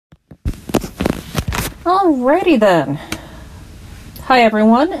Alrighty then. Hi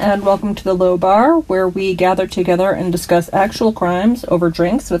everyone, and welcome to the Low Bar, where we gather together and discuss actual crimes over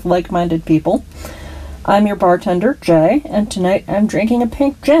drinks with like-minded people. I'm your bartender, Jay, and tonight I'm drinking a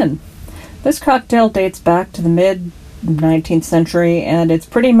pink gin. This cocktail dates back to the mid-19th century, and it's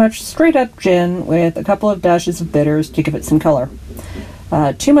pretty much straight-up gin with a couple of dashes of bitters to give it some color.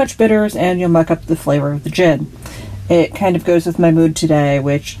 Too much bitters and you'll muck up the flavor of the gin. It kind of goes with my mood today,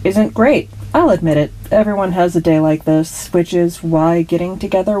 which isn't great. I'll admit it, everyone has a day like this, which is why getting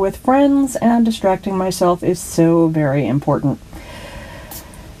together with friends and distracting myself is so very important.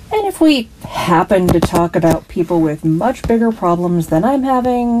 And if we happen to talk about people with much bigger problems than I'm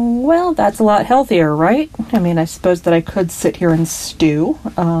having, well, that's a lot healthier, right? I mean, I suppose that I could sit here and stew,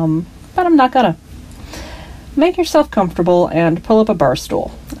 but I'm not gonna. Make yourself comfortable and pull up a bar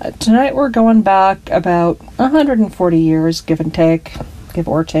stool. Tonight we're going back about 140 years, give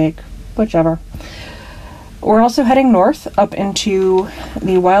or take, whichever. We're also heading north up into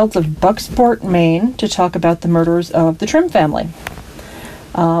the wilds of Bucksport, Maine, to talk about the murders of the Trim family.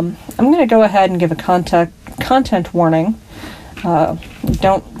 I'm going to go ahead and give a content warning.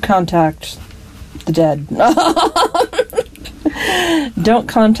 Don't contact the dead. Don't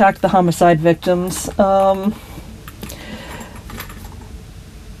contact the homicide victims. I'm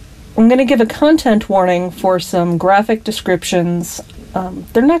going to give a content warning for some graphic descriptions.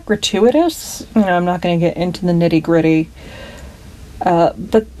 They're not gratuitous. I'm not going to get into the nitty-gritty.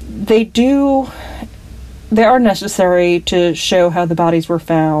 But they are necessary to show how the bodies were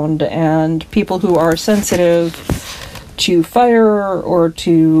found, and people who are sensitive to fire or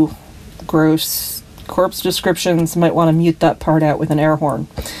to gross corpse descriptions might want to mute that part out with an air horn.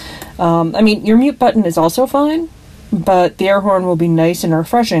 Your mute button is also fine, but the air horn will be nice and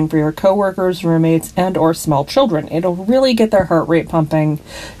refreshing for your coworkers, roommates, and or small children. It'll really get their heart rate pumping,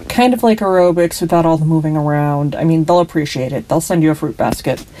 kind of like aerobics without all the moving around. They'll appreciate it. They'll send you a fruit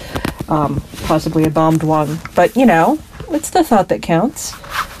basket, possibly a bombed one. But, it's the thought that counts.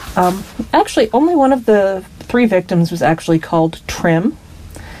 Actually, only one of the 3 victims was actually called Trim.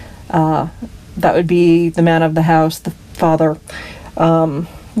 That would be the man of the house, the father.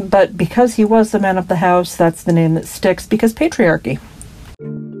 But because he was the man of the house, that's the name that sticks, because patriarchy.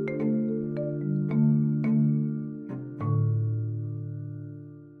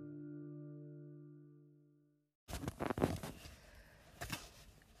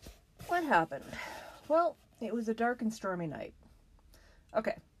 What happened? Well, it was a dark and stormy night.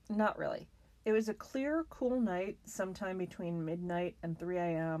 Okay, not really. It was a clear, cool night sometime between midnight and 3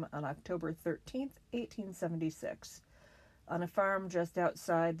 a.m. on October 13th, 1876. On a farm just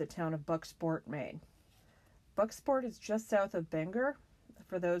outside the town of Bucksport, Maine. Bucksport is just south of Bangor,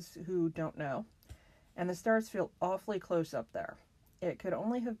 for those who don't know, and the stars feel awfully close up there. It could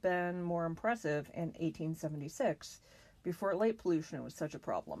only have been more impressive in 1876, before light pollution was such a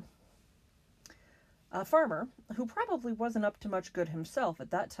problem. A farmer, who probably wasn't up to much good himself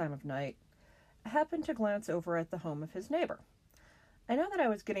at that time of night, happened to glance over at the home of his neighbor. I know that I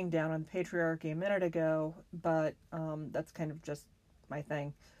was getting down on patriarchy a minute ago, but that's kind of just my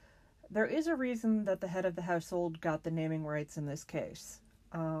thing. There is a reason that the head of the household got the naming rights in this case.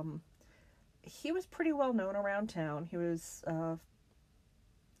 He was pretty well known around town. He was,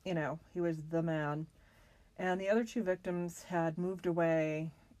 he was the man. And the other 2 victims had moved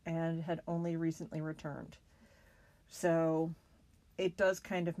away and had only recently returned. So it does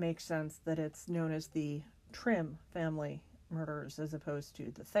kind of make sense that it's known as the Trim family murders as opposed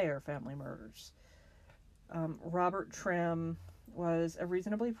to the Thayer family murders. Robert Trim was a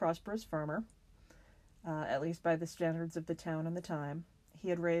reasonably prosperous farmer, at least by the standards of the town and the time. He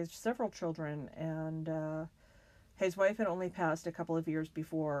had raised several children, and his wife had only passed a couple of years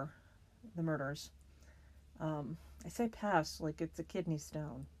before the murders. I say passed like it's a kidney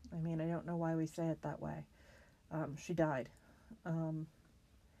stone. I don't know why we say it that way. She died.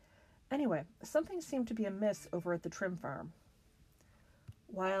 Anyway, something seemed to be amiss over at the Trim farm.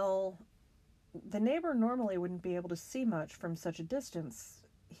 While the neighbor normally wouldn't be able to see much from such a distance,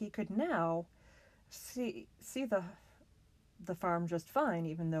 he could now see the farm just fine,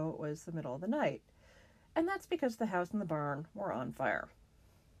 even though it was the middle of the night. And that's because the house and the barn were on fire.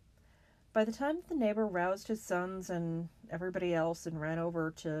 By the time the neighbor roused his sons and everybody else and ran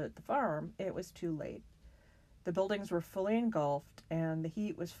over to the farm, it was too late. The buildings were fully engulfed, and the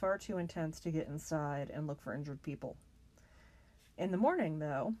heat was far too intense to get inside and look for injured people. In the morning,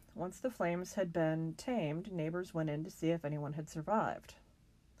 though, once the flames had been tamed, neighbors went in to see if anyone had survived.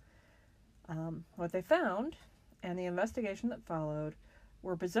 What they found, and the investigation that followed,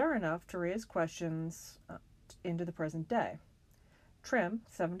 were bizarre enough to raise questions into the present day. Trim,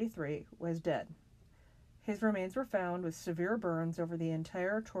 73, was dead. His remains were found with severe burns over the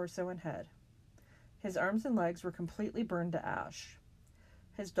entire torso and head. His arms and legs were completely burned to ash.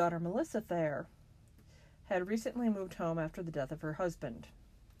 His daughter Melissa Thayer had recently moved home after the death of her husband.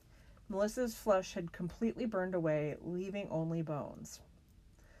 Melissa's flesh had completely burned away, leaving only bones.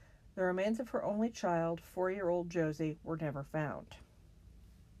 The remains of her only child, 4-year-old Josie, were never found.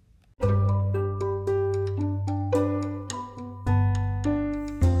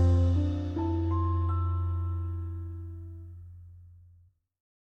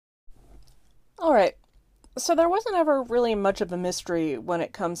 All right, so there wasn't ever really much of a mystery when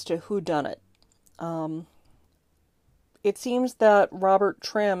it comes to who done it. It seems that Robert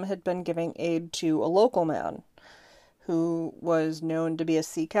Trim had been giving aid to a local man who was known to be a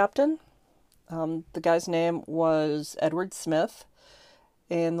sea captain. The guy's name was Edward Smith.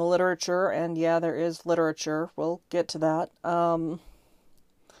 In the literature, and yeah, there is literature, we'll get to that.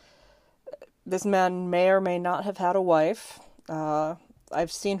 This man may or may not have had a wife. I've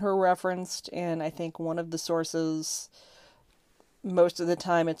seen her referenced in, I think, one of the sources. Most of the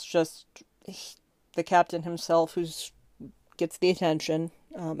time it's just the captain himself who gets the attention.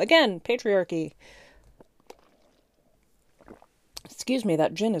 Again, patriarchy. Excuse me,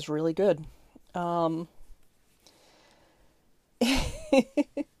 that gin is really good.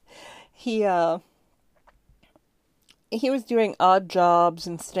 He was doing odd jobs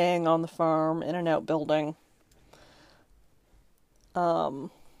and staying on the farm in an outbuilding.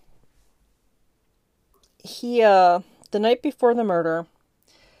 The night before the murder,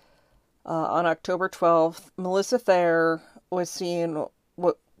 on October 12th, Melissa Thayer was seen.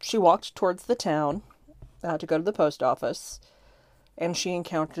 She walked towards the town to go to the post office, and she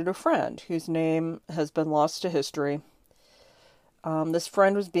encountered a friend whose name has been lost to history. This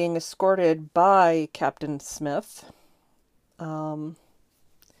friend was being escorted by Captain Smith, and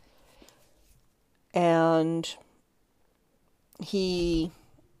he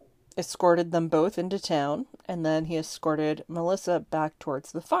escorted them both into town, and then he escorted Melissa back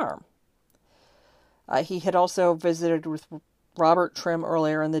towards the farm. He had also visited with Robert Trim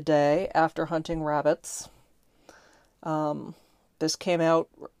earlier in the day after hunting rabbits. This came out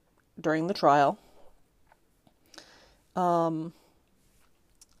during the trial.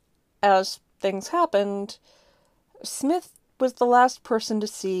 As things happened, Smith was the last person to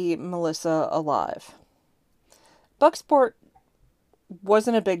see Melissa alive. Bucksport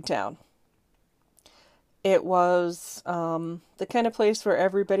wasn't a big town. It was the kind of place where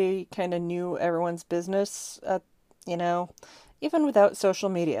everybody kind of knew everyone's business, even without social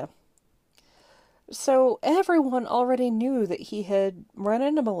media. So everyone already knew that he had run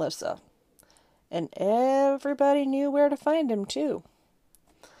into Melissa. And everybody knew where to find him, too.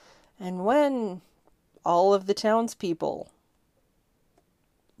 And when all of the townspeople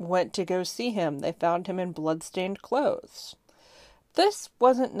went to go see him, they found him in blood-stained clothes. This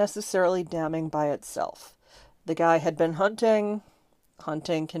wasn't necessarily damning by itself. The guy had been hunting.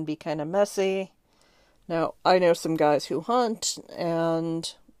 Hunting can be kind of messy. Now, I know some guys who hunt, and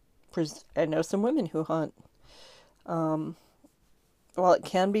I know some women who hunt. While it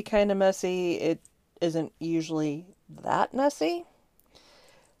can be kind of messy, it isn't usually that messy.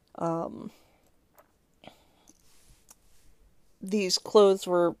 These clothes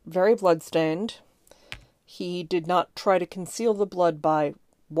were very blood-stained. He did not try to conceal the blood by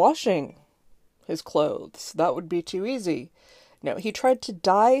washing his clothes. That would be too easy. No, he tried to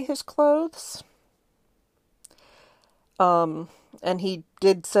dye his clothes. And he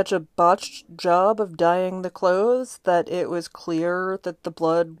did such a botched job of dyeing the clothes that it was clear that the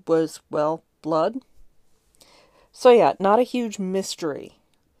blood was, blood. So yeah, not a huge mystery.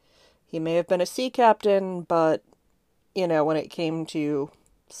 He may have been a sea captain, but, when it came to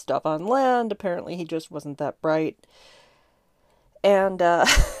stuff on land, apparently he just wasn't that bright. And,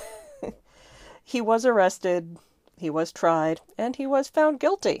 he was arrested, he was tried, and he was found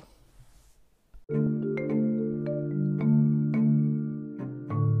guilty.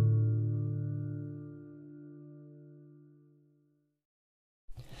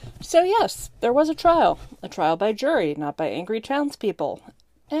 So yes, there was a trial by jury, not by angry townspeople,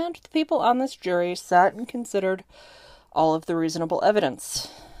 and the people on this jury sat and considered all of the reasonable evidence.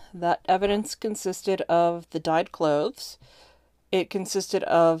 That evidence consisted of the dyed clothes. It consisted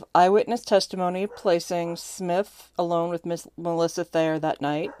of eyewitness testimony placing Smith alone with Miss Melissa Thayer that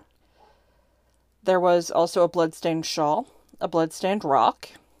night. There was also a bloodstained shawl, a bloodstained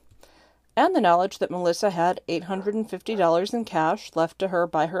rock, and the knowledge that Melissa had $850 in cash left to her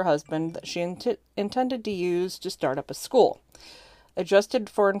by her husband that she intended to use to start up a school. Adjusted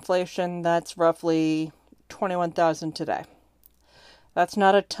for inflation, that's roughly $21,000 today. That's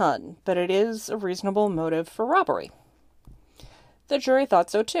not a ton, but it is a reasonable motive for robbery. The jury thought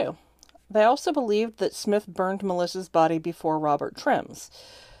so too. They also believed that Smith burned Melissa's body before Robert Trim's,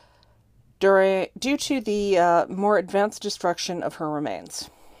 due to the more advanced destruction of her remains.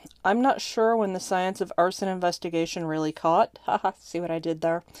 I'm not sure when the science of arson investigation really caught. Haha, see what I did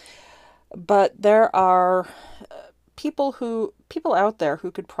there? But there are people out there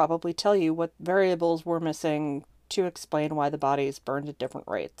who could probably tell you what variables were missing to explain why the bodies burned at different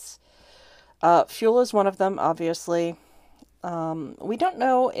rates. Fuel is one of them, obviously. We don't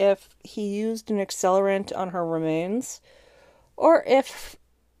know if he used an accelerant on her remains, or if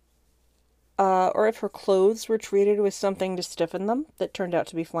her clothes were treated with something to stiffen them that turned out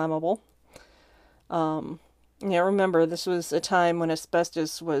to be flammable. Remember, this was a time when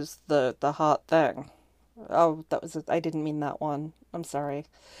asbestos was the hot thing. Oh, I didn't mean that one. I'm sorry.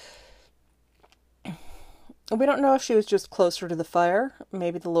 We don't know if she was just closer to the fire.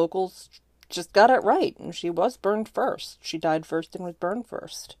 Maybe the locals just got it right, and she was burned first. She died first and was burned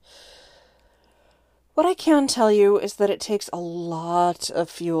first. What I can tell you is that it takes a lot of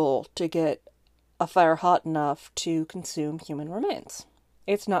fuel to get a fire hot enough to consume human remains.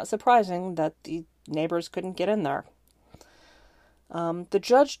 It's not surprising that the neighbors couldn't get in there. The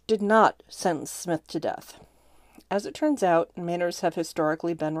judge did not sentence Smith to death. As it turns out, Mainers have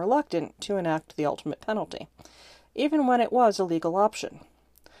historically been reluctant to enact the ultimate penalty, even when it was a legal option.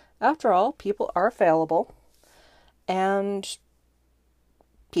 After all, people are fallible, and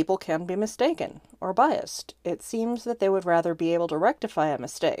people can be mistaken or biased. It seems that they would rather be able to rectify a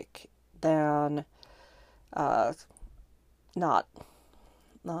mistake than not.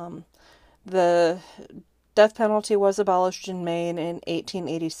 The death penalty was abolished in Maine in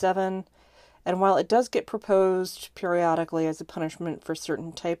 1887, and while it does get proposed periodically as a punishment for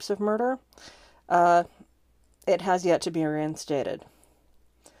certain types of murder, it has yet to be reinstated.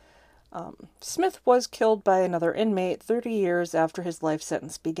 Smith was killed by another inmate 30 years after his life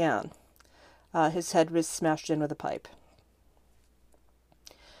sentence began. His head was smashed in with a pipe.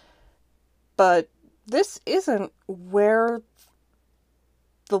 But this isn't where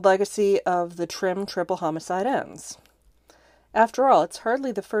the legacy of the Trim triple homicide ends. After all, it's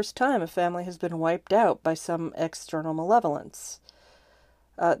hardly the first time a family has been wiped out by some external malevolence.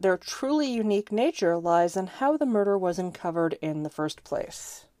 Their truly unique nature lies in how the murder was uncovered in the first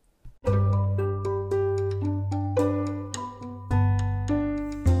place.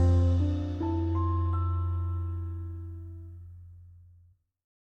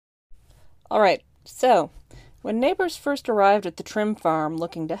 Alright, so, when neighbors first arrived at the Trim farm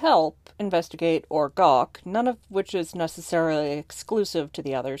looking to help, investigate, or gawk, none of which is necessarily exclusive to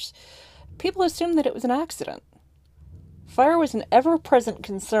the others, people assumed that it was an accident. Fire was an ever-present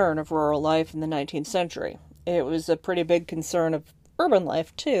concern of rural life in the 19th century. It was a pretty big concern of urban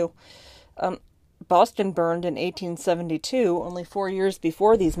life, too. Boston burned in 1872, only 4 years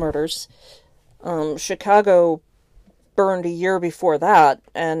before these murders. Chicago burned a year before that,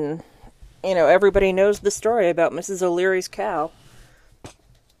 and everybody knows the story about Mrs. O'Leary's cow.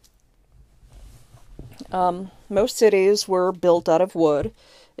 Most cities were built out of wood,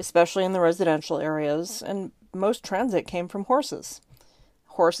 especially in the residential areas, and most transit came from horses.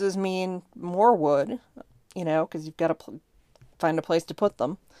 Horses mean more wood, because you've got to find a place to put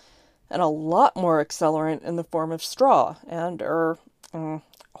them, and a lot more accelerant in the form of straw and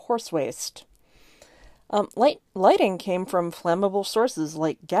horse waste. Lighting came from flammable sources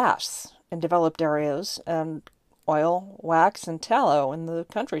like gas in developed areas, and oil, wax, and tallow in the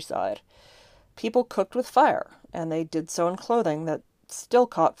countryside. People cooked with fire, and they did so in clothing that still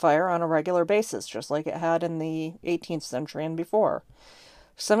caught fire on a regular basis, just like it had in the 18th century and before.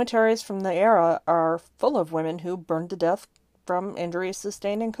 Cemeteries from the era are full of women who burned to death from injuries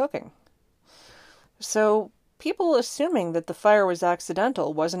sustained in cooking. So, people assuming that the fire was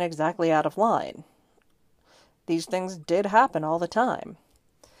accidental wasn't exactly out of line. These things did happen all the time.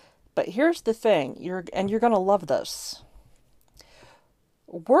 But here's the thing, you're going to love this.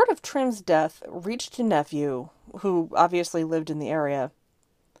 Word of Trim's death reached a nephew, who obviously lived in the area,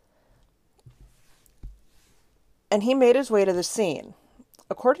 and he made his way to the scene.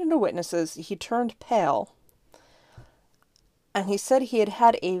 According to witnesses, he turned pale, and he said he had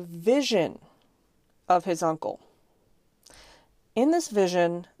had a vision of his uncle. In this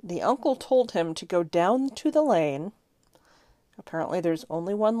vision, the uncle told him to go down to the lane. Apparently there's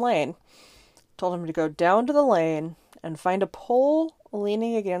only one lane. Told him to go down to the lane and find a pole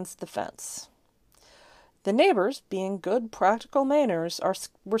leaning against the fence. The neighbors, being good practical Mainers,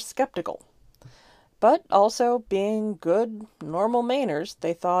 were skeptical. But also, being good, normal Mainers,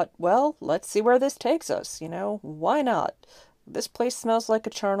 they thought, well, let's see where this takes us, why not? this place smells like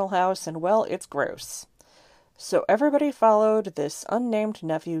a charnel house, and well, it's gross. So everybody followed this unnamed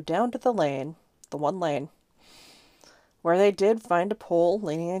nephew down to the one lane, where they did find a pole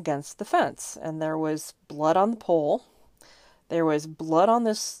leaning against the fence, and there was blood on the pole. There was blood on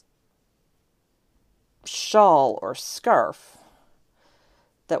this shawl or scarf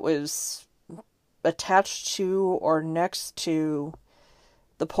that was attached to or next to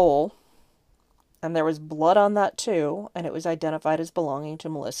the pole, and there was blood on that too, and it was identified as belonging to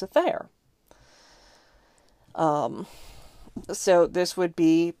Melissa Thayer. So this would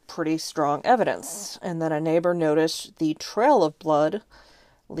be pretty strong evidence. And then a neighbor noticed the trail of blood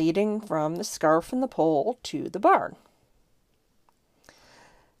leading from the scarf and the pole to the barn,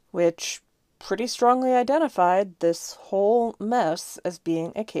 which pretty strongly identified this whole mess as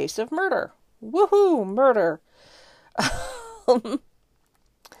being a case of murder. Woohoo, murder!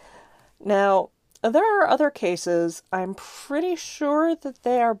 Now, there are other cases. I'm pretty sure that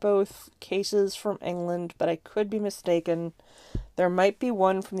they are both cases from England, but I could be mistaken. There might be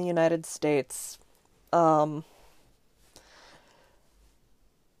one from the United States, in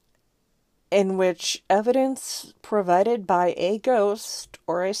which evidence provided by a ghost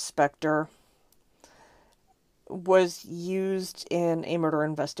or a specter was used in a murder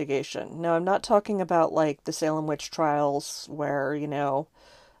investigation. Now, I'm not talking about like the Salem witch trials where,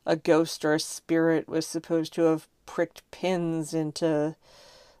 a ghost or a spirit was supposed to have pricked pins into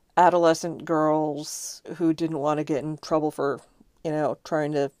adolescent girls who didn't want to get in trouble for,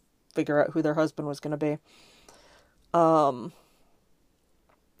 trying to figure out who their husband was going to be. I'm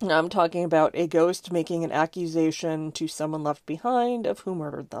talking about a ghost making an accusation to someone left behind of who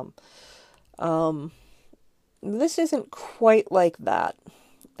murdered them. This isn't quite like that.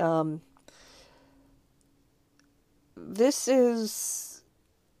 This is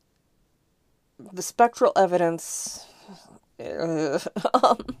the spectral evidence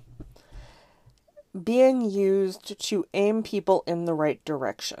being used to aim people in the right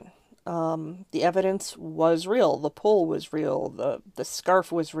direction. The evidence was real. The pole was real. The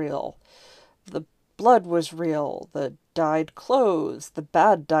scarf was real. The blood was real. The dyed clothes, the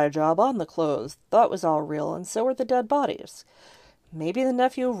bad dye job on the clothes, that was all real, and so were the dead bodies. Maybe the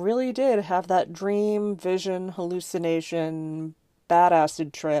nephew really did have that dream, vision, hallucination, bad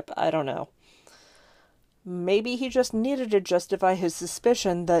acid trip, I don't know. Maybe he just needed to justify his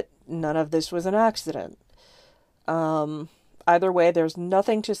suspicion that none of this was an accident. Either way, there's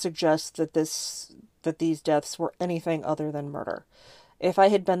nothing to suggest that these deaths were anything other than murder. If I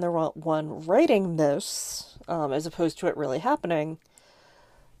had been the one writing this, as opposed to it really happening,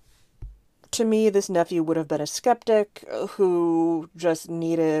 to me, this nephew would have been a skeptic who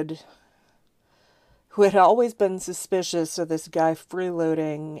had always been suspicious of this guy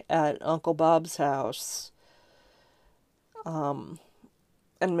freeloading at Uncle Bob's house, and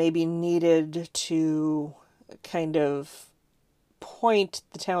maybe needed to kind of point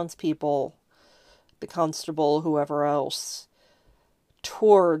the townspeople, the constable, whoever else,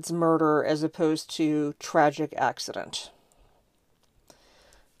 towards murder as opposed to tragic accident.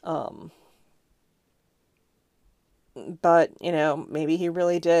 But, maybe he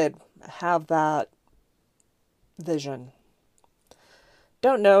really did have that vision.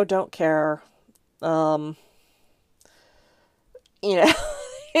 Don't know, don't care. Oh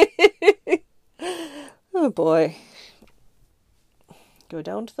boy. Go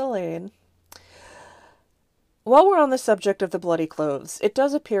down to the lane. While we're on the subject of the bloody clothes, it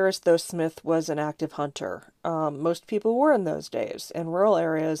does appear as though Smith was an active hunter. Most people were in those days, in rural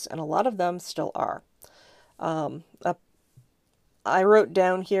areas, and a lot of them still are. I wrote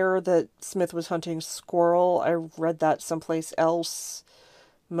down here that Smith was hunting squirrel. I read that someplace else.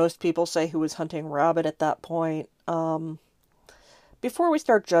 Most people say he was hunting rabbit at that point. Before we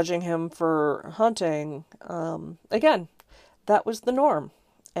start judging him for hunting, again, that was the norm.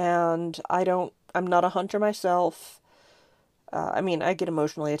 And I'm not a hunter myself. I get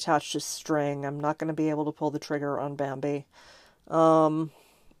emotionally attached to string. I'm not going to be able to pull the trigger on Bambi.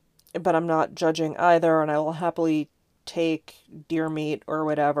 But I'm not judging either, and I will happily take deer meat or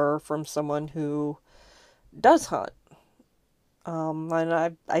whatever from someone who does hunt.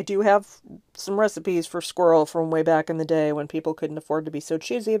 And I do have some recipes for squirrel from way back in the day when people couldn't afford to be so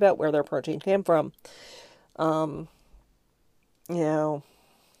choosy about where their protein came from. I'm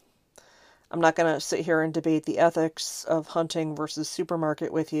not going to sit here and debate the ethics of hunting versus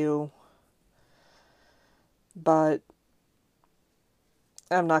supermarket with you, but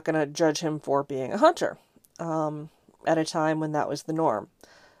I'm not going to judge him for being a hunter, at a time when that was the norm.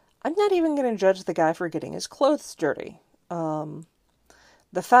 I'm not even going to judge the guy for getting his clothes dirty.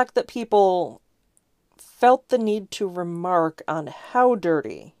 The fact that people felt the need to remark on how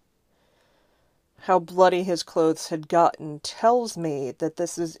dirty, how bloody his clothes had gotten tells me that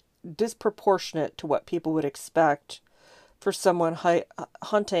this is disproportionate to what people would expect for someone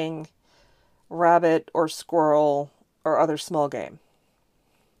hunting rabbit or squirrel or other small game.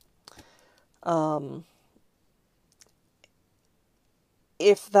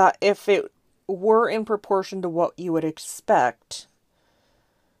 If it were in proportion to what you would expect,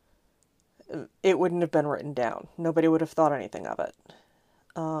 it wouldn't have been written down. Nobody would have thought anything of it.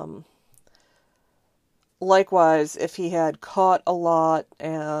 Likewise, if he had caught a lot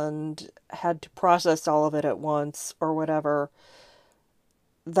and had to process all of it at once or whatever,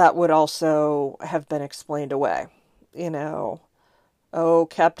 that would also have been explained away. Oh,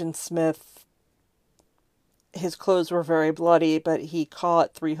 Captain Smith, his clothes were very bloody, but he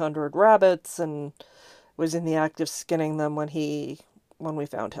caught 300 rabbits and was in the act of skinning them when we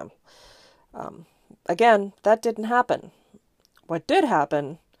found him. Again, that didn't happen. What did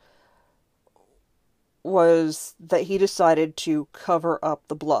happen was that he decided to cover up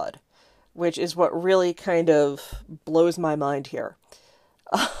the blood, which is what really kind of blows my mind here.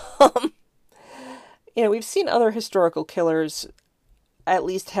 We've seen other historical killers at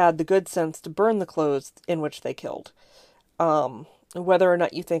least had the good sense to burn the clothes in which they killed. Whether or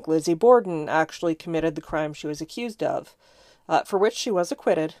not you think Lizzie Borden actually committed the crime she was accused of, for which she was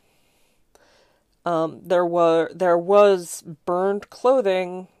acquitted, there was burned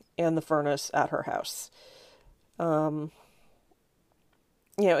clothing in the furnace at her house.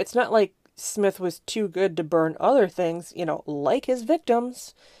 It's not like Smith was too good to burn other things, like his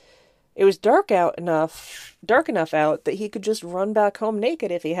victims. It was dark enough out that he could just run back home naked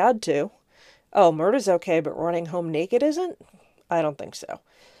if he had to. Oh, murder's okay, but running home naked isn't? I don't think so.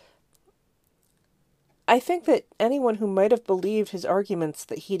 I think that anyone who might have believed his arguments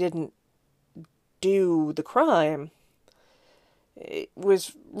that he didn't do the crime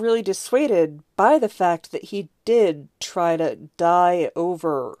was really dissuaded by the fact that he did try to dye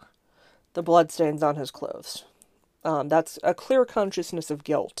over the bloodstains on his clothes. That's a clear consciousness of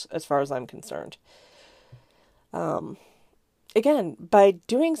guilt, as far as I'm concerned. Again, by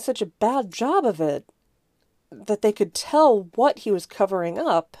doing such a bad job of it, that they could tell what he was covering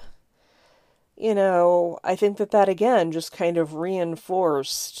up, I think that again just kind of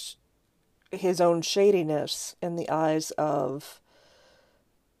reinforced his own shadiness in the eyes of,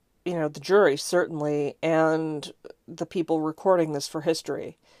 the jury, certainly, and the people recording this for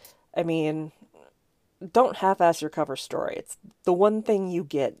history. I mean, don't half-ass your cover story. It's the one thing you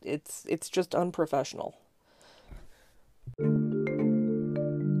get. It's just unprofessional.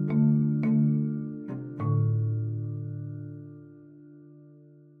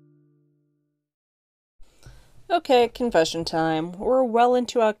 Okay, confession time. We're well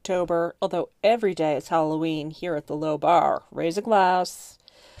into October, although every day is Halloween here at the Low Bar. Raise a glass.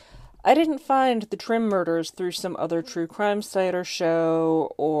 I didn't find the Trim murders through some other true crime site or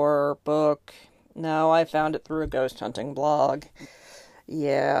show or book. No, I found it through a ghost hunting blog.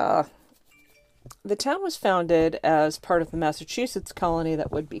 Yeah. The town was founded as part of the Massachusetts colony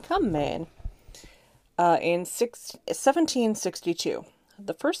that would become Maine in 1762.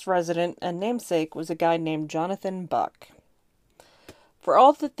 The first resident and namesake was a guy named Jonathan Buck. For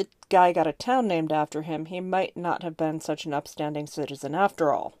all that the guy got a town named after him, he might not have been such an upstanding citizen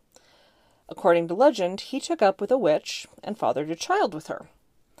after all. According to legend, he took up with a witch and fathered a child with her.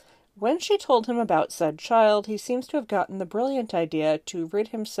 When she told him about said child, he seems to have gotten the brilliant idea to rid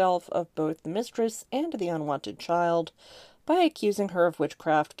himself of both the mistress and the unwanted child by accusing her of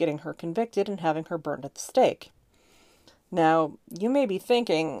witchcraft, getting her convicted, and having her burned at the stake. Now, you may be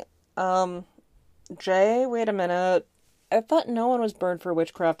thinking, Jay, wait a minute. I thought no one was burned for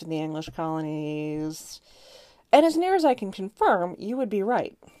witchcraft in the English colonies. And as near as I can confirm, you would be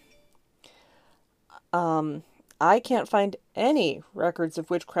right. I can't find any records of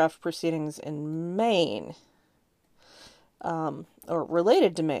witchcraft proceedings in Maine, or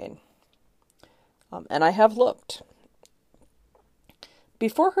related to Maine. And I have looked.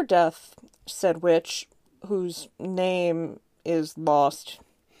 Before her death, said witch, whose name is lost,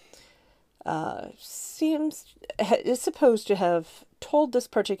 is supposed to have told this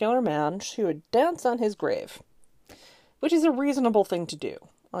particular man she would dance on his grave, which is a reasonable thing to do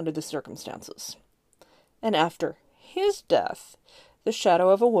under the circumstances. And after his death, the shadow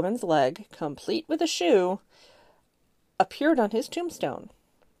of a woman's leg, complete with a shoe, appeared on his tombstone.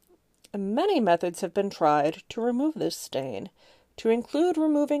 Many methods have been tried to remove this stain, to include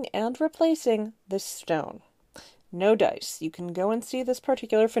removing and replacing this stone. No dice. You can go and see this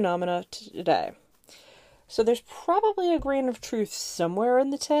particular phenomena today. So there's probably a grain of truth somewhere in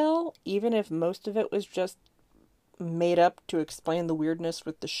the tale, even if most of it was just made up to explain the weirdness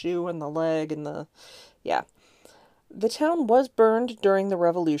with the shoe and the leg and the... Yeah. The town was burned during the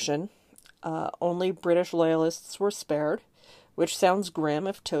Revolution. Only British loyalists were spared, which sounds grim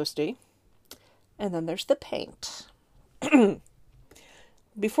if toasty. And then there's the paint.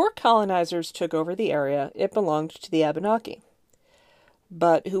 Before colonizers took over the area, it belonged to the Abenaki.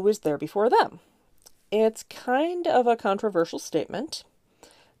 But who was there before them? It's kind of a controversial statement.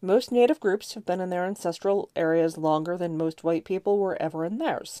 Most native groups have been in their ancestral areas longer than most white people were ever in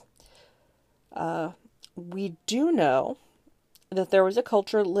theirs. We do know that there was a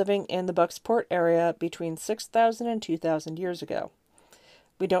culture living in the Bucksport area between 6,000 and 2,000 years ago.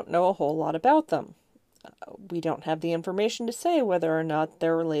 We don't know a whole lot about them. We don't have the information to say whether or not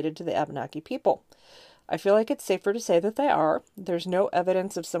they're related to the Abenaki people. I feel like it's safer to say that they are. There's no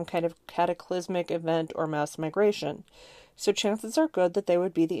evidence of some kind of cataclysmic event or mass migration, so chances are good that they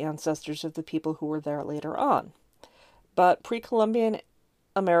would be the ancestors of the people who were there later on. But pre-Columbian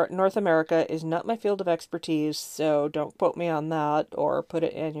North America is not my field of expertise, so don't quote me on that or put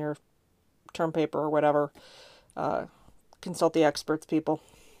it in your term paper or whatever. Consult the experts, people.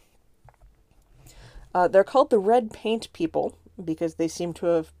 They're called the red paint people because they seem to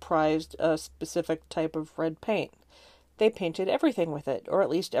have prized a specific type of red paint. They painted everything with it, or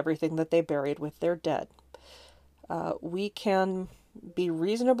at least everything that they buried with their dead. We can be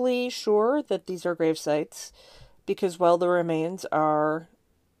reasonably sure that these are grave sites because while the remains are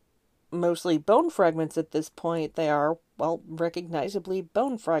mostly bone fragments at this point, they are, well, recognizably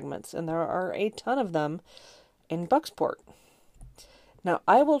bone fragments, and there are a ton of them in Bucksport. Now,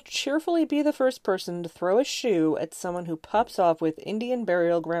 I will cheerfully be the first person to throw a shoe at someone who pops off with Indian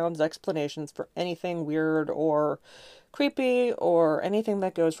burial grounds explanations for anything weird or creepy or anything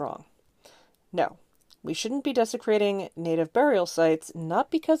that goes wrong. No, we shouldn't be desecrating native burial sites, not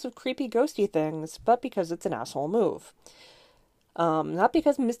because of creepy ghosty things, but because it's an asshole move. Not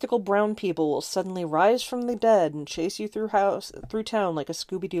because mystical brown people will suddenly rise from the dead and chase you through town like a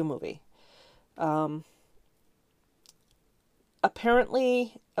Scooby-Doo movie.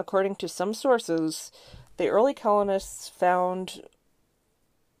 Apparently, according to some sources, the early colonists found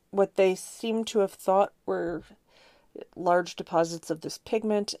what they seem to have thought were large deposits of this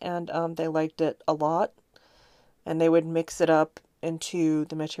pigment, and they liked it a lot, and they would mix it up into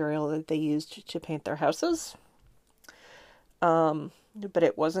the material that they used to paint their houses. But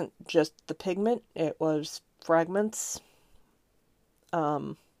it wasn't just the pigment, it was fragments,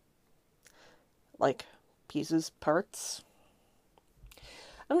 like pieces, parts.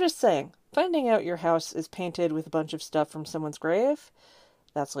 I'm just saying, finding out your house is painted with a bunch of stuff from someone's grave,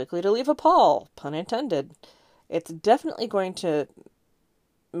 that's likely to leave a pall, pun intended. It's definitely going to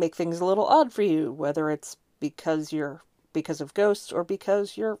make things a little odd for you, whether it's because of ghosts or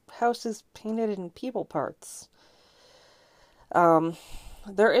because your house is painted in people parts.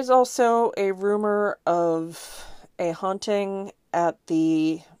 There is also a rumor of a haunting at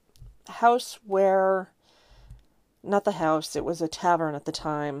the house where... Not the house, it was a tavern at the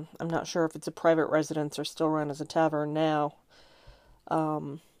time. I'm not sure if it's a private residence or still run as a tavern now.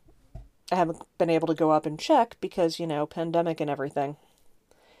 I haven't been able to go up and check because, pandemic and everything.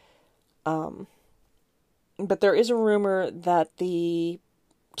 But there is a rumor that the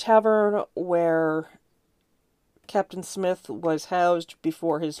tavern where Captain Smith was housed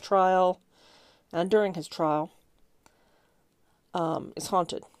before his trial and during his trial is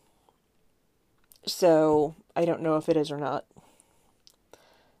haunted. So, I don't know if it is or not.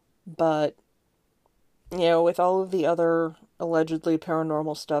 But, with all of the other allegedly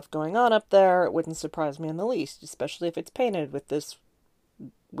paranormal stuff going on up there, it wouldn't surprise me in the least, especially if it's painted with this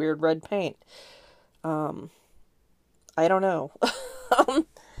weird red paint. I don't know.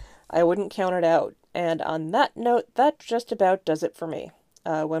 I wouldn't count it out. And on that note, that just about does it for me.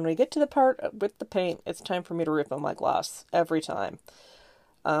 When we get to the part with the paint, it's time for me to refill my glass. Every time.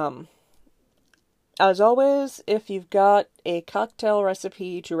 As always, if you've got a cocktail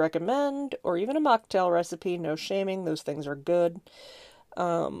recipe to recommend, or even a mocktail recipe, no shaming, those things are good.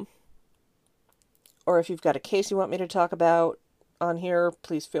 Or if you've got a case you want me to talk about on here,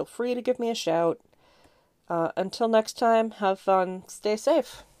 please feel free to give me a shout. Until next time, have fun, stay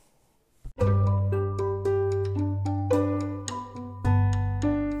safe.